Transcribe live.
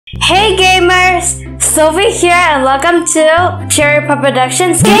Hey gamers! Sophie here and welcome to Cherry Pop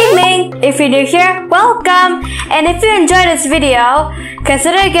Productions Gaming! If you're new here, welcome! And if you enjoyed this video,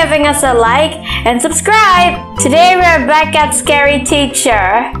 consider giving us a like and subscribe! Today we're back at Scary Teacher,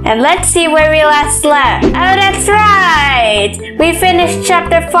 and let's see where we last left. Oh, that's right! We finished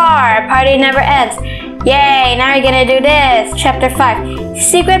Chapter 4, Party Never Ends. Yay, now we're gonna do this. Chapter 5,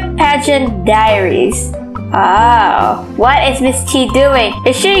 Secret Pageant Diaries. Oh, what is Miss T doing?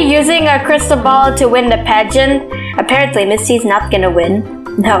 Is she using a crystal ball to win the pageant? Apparently, Miss T's not gonna win.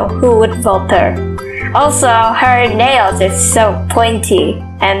 No, who would vote her? Also, her nails are so pointy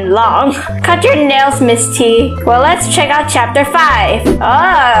and long. Cut your nails, Miss T. Well, let's check out Chapter 5.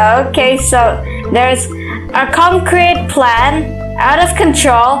 Oh, okay, so there's a concrete plan, out of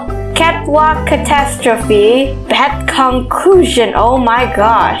control, catwalk catastrophe, bad conclusion. Oh my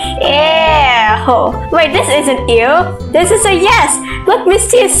gosh. Ew. Wait, this isn't ew. This is a yes. Look, Miss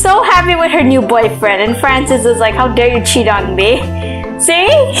T is so happy with her new boyfriend, and Francis is like, how dare you cheat on me? See?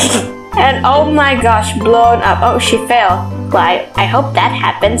 And oh my gosh, blown up. Oh, she fell. Well, I hope that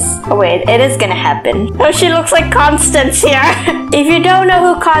happens. Oh wait, it is gonna happen. Oh, she looks like Constance here. If you don't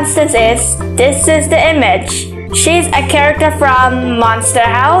know who Constance is, this is the image. She's a character from Monster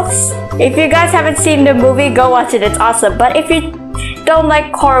House. If you guys haven't seen the movie, go watch it. It's awesome. But if you don't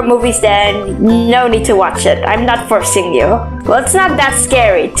like horror movies, then no need to watch it. I'm not forcing you. Well, it's not that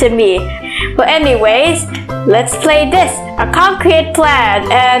scary to me. Well, anyways, let's play this. A concrete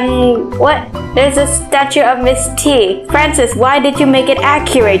plan. And what? There's a statue of Miss T. Francis, why did you make it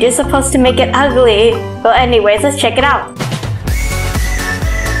accurate? You're supposed to make it ugly. Well, anyways, let's check it out.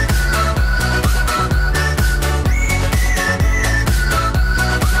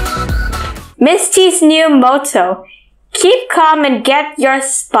 Miss T's new motto, keep calm and get your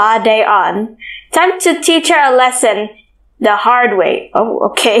spa day on. Time to teach her a lesson the hard way. Oh,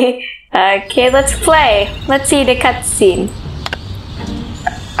 okay. Okay, let's play. Let's see the cutscene.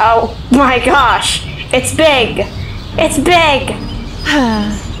 Oh my gosh. It's big. It's big.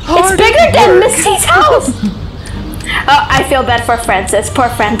 It's bigger than Miss T's house. Oh, I feel bad for Francis. Poor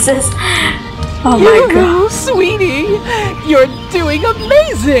Francis. Oh my god. Sweetie, you're doing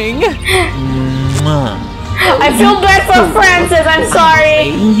amazing! I feel bad for Francis, I'm sorry!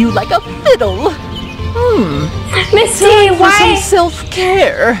 Playing you like a fiddle! Miss T, why? Some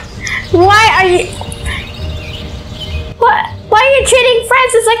self-care! Why are you... Why are you treating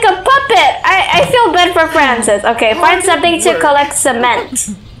Francis like a puppet? I feel bad for Francis. Okay, find something to collect cement.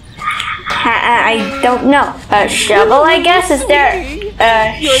 I don't know. A shovel, I guess? Is there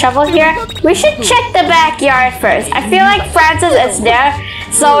a shovel here? We should check the backyard first. I feel like Francis is there,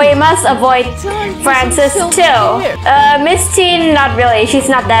 so we must avoid Francis too. Miss T, not really. She's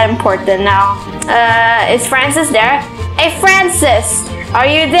not that important now. Is Francis there? Hey, Francis! Are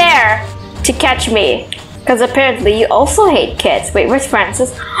you there to catch me? Because apparently you also hate kids. Wait, where's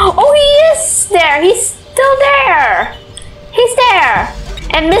Francis? Oh, he is there! He's still there! He's there!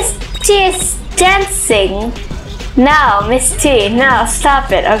 And Miss T is dancing. No, Miss T, no,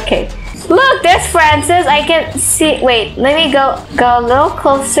 stop it. Okay. Look, there's Francis. I can see. Wait, let me go a little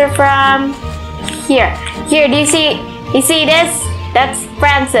closer from here. Here, do you see? You see this? That's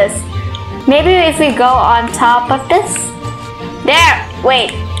Francis. Maybe if we go on top of this. There.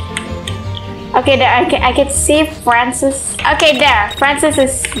 Wait. Okay, there. I can see Francis. Okay, there. Francis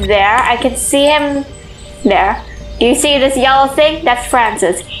is there. I can see him there. Do you see this yellow thing? That's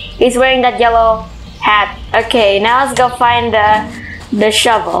Francis. He's wearing that yellow hat. Okay, now let's go find the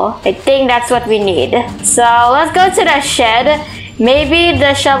shovel. I think that's what we need. So let's go to the shed. Maybe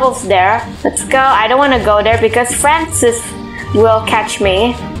the shovel's there. Let's go. I don't want to go there because Francis will catch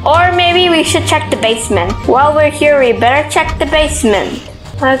me. Or maybe we should check the basement. While we're here, we better check the basement.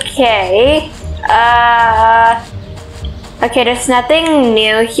 Okay. Okay, there's nothing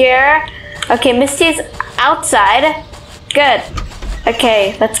new here. Okay, Misty's outside. Good.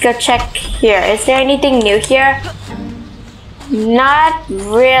 Okay, let's go check here. Is there anything new here? Not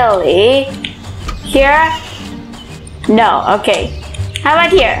really. Here? No, okay. How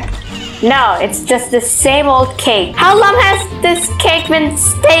about here? No, it's just the same old cake. How long has this cake been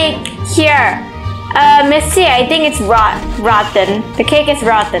staying here? Misty, I think it's rotten. The cake is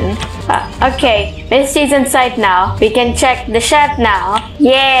rotten. Okay, Misty's inside now. We can check the shed now.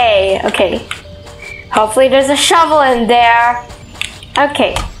 Yay! Okay. Hopefully there's a shovel in there.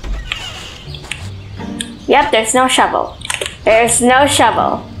 Okay. Yep, there's no shovel. There's no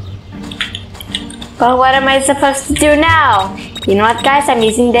shovel. Well, what am I supposed to do now? You know what, guys? I'm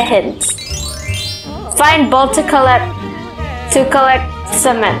using the hints. Find bowl to collect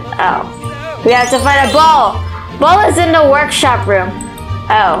cement. Oh. We have to find a bowl. Bowl is in the workshop room.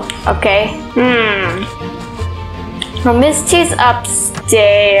 Oh, okay. Well, Misty's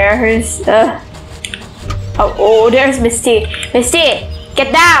upstairs. Oh, there's Misty. Misty,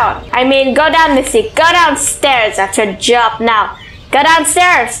 get down. I mean, go down, Misty. Go downstairs. That's your job now. Go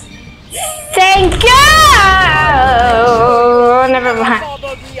downstairs. Thank you. Never mind.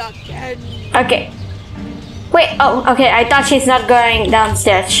 Okay. Wait. Oh, okay. I thought she's not going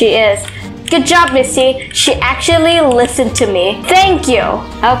downstairs. She is. Good job, Misty. She actually listened to me. Thank you.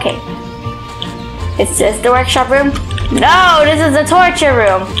 Okay. Is this the workshop room? No, this is the torture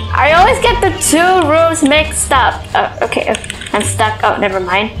room. I always get the two rooms mixed up. Okay, I'm stuck. Oh, never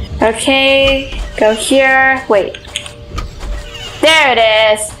mind. Okay, go here. Wait. There it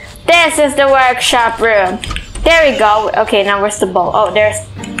is. This is the workshop room. There we go. Okay, now where's the bowl? Oh, there's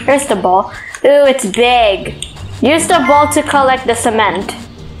the bowl. Ooh, it's big. Use the bowl to collect the cement.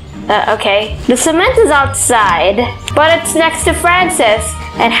 Okay. The cement is outside, but it's next to Francis.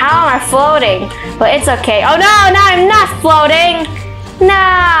 And how am I floating? Well, it's okay. Oh no, I'm not floating.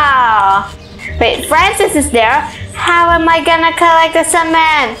 No. Wait, Francis is there. How am I gonna collect the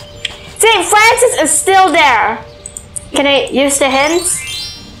cement? See, Francis is still there. Can I use the hints?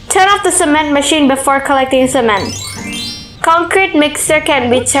 Turn off the cement machine before collecting cement. Concrete mixer can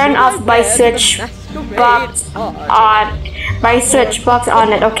be turned off by switch box on.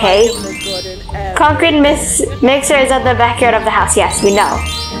 It, okay. Concrete mixer is at the backyard of the house. Yes, we know.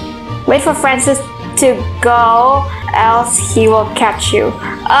 Wait for Francis to go, else he will catch you.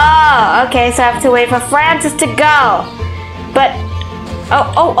 Oh, okay, so I have to wait for Francis to go. But,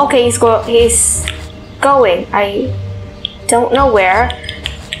 okay, he's going. I don't know where,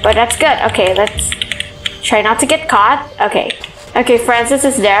 but that's good. Okay, let's try not to get caught. Okay, Francis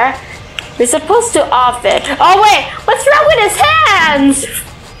is there. We're supposed to off it. Oh wait, what's wrong with his hands?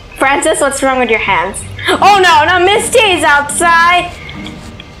 Francis, what's wrong with your hands? Oh no, Misty's outside.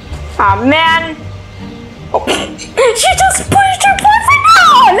 Oh man. Oh. She just pushed her boyfriend.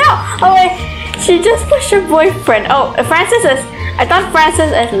 No. Oh wait, she just pushed her boyfriend. Oh, I thought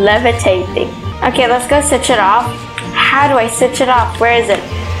Francis is levitating. Okay, let's go switch it off. How do I switch it off? Where is it?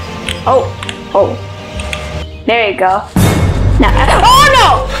 Oh. There you go. Now, oh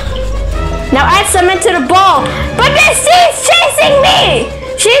no! Now add cement to the bowl. But Misty's chasing me!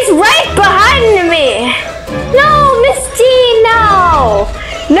 She's right behind me! No, Misty, no!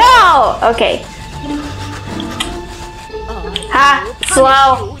 No! Okay.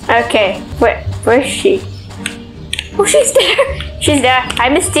 Slow. Okay, where's she? Oh, she's there! She's there. Hi,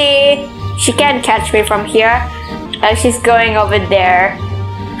 Misty. She can't catch me from here. She's going over there.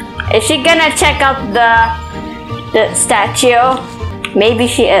 Is she gonna check out the statue? Maybe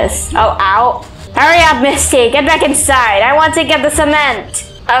she is. Oh, ow. Hurry up, Misty. Get back inside. I want to get the cement.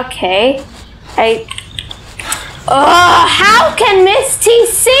 Okay. How can Misty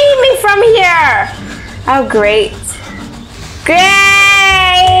see me from here? Oh, great. Great!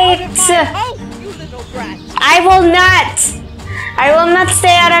 I will not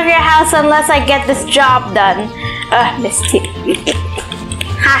stay out of your house unless I get this job done. Misty.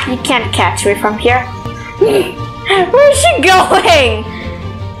 Ha, you can't catch me from here. Where's she going?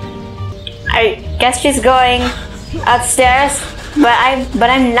 I guess she's going upstairs, but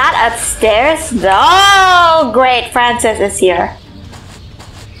I'm not upstairs. Oh, great, Francis is here.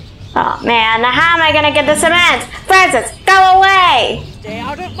 Oh man, now how am I gonna get the cement? Francis, go away! Stay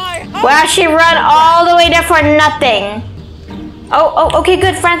out of my house! Well, she run all the way there for nothing. Oh, okay,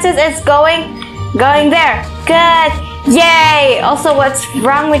 good. Francis is going there. Good. Yay! Also, what's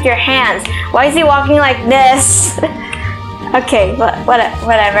wrong with your hands? Why is he walking like this? Okay,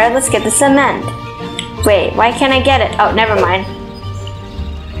 whatever. Let's get the cement. Wait, why can't I get it? Oh, never mind.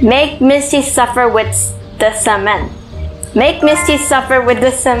 Make Misty suffer with the cement. Make Misty suffer with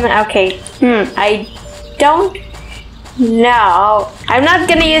the cement. Okay. I don't know. I'm not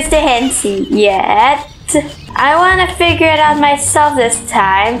gonna use the hints yet. I want to figure it out myself this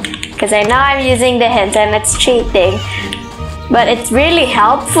time, because I know I'm using the hints and it's cheating, but it's really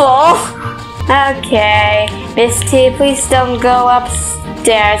helpful. Okay, Misty, please don't go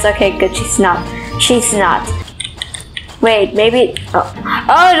upstairs. Okay, good, she's not. Wait, maybe, oh,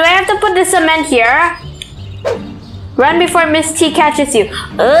 do I have to put the cement here? Run before Misty catches you.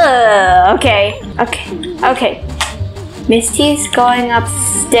 Okay. Misty's going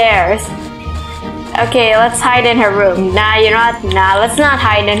upstairs. Okay, let's hide in her room. Nah, let's not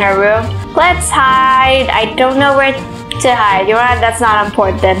hide in her room. Let's hide. I don't know where to hide. You know what? That's not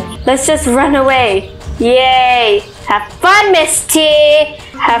important. Let's just run away. Yay. Have fun, Misty.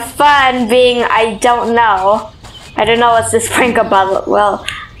 Have fun being I don't know. I don't know what's this prank about. Well,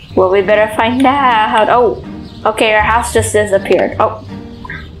 we better find out. Oh, okay, our house just disappeared. Oh,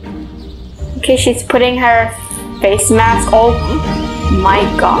 Okay, she's putting her face mask. Oh my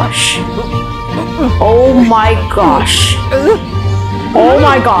gosh. Oh my gosh. Oh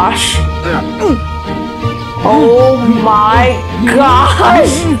my gosh. Oh my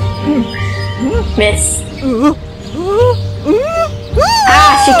gosh. Miss.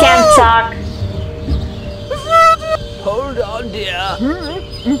 Ah, she can't talk. Hold on, dear.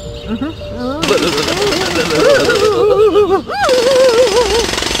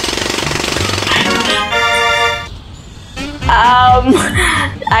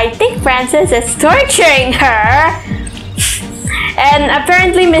 I think Frances is torturing her. And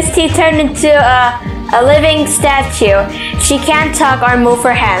apparently Miss T turned into a living statue. She can't talk or move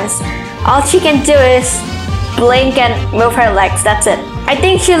her hands. All she can do is blink and move her legs. That's it. I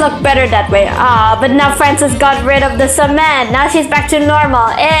think she looked better that way. But now Frances got rid of the cement. Now she's back to normal.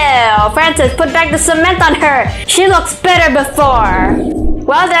 Ew, Frances, put back the cement on her. She looks better before.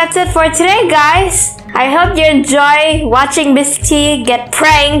 Well, that's it for today, guys. I hope you enjoy watching Miss T get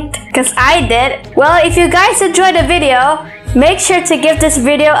pranked, because I did. Well, if you guys enjoyed the video, make sure to give this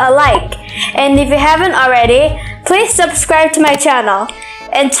video a like. And if you haven't already, please subscribe to my channel.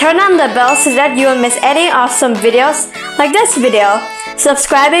 And turn on the bell so that you won't miss any awesome videos like this video.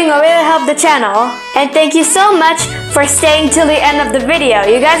 Subscribing will really help the channel. And thank you so much for staying till the end of the video.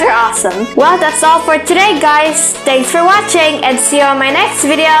 You guys are awesome. Well, that's all for today, guys. Thanks for watching and see you on my next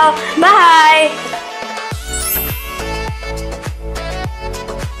video. Bye!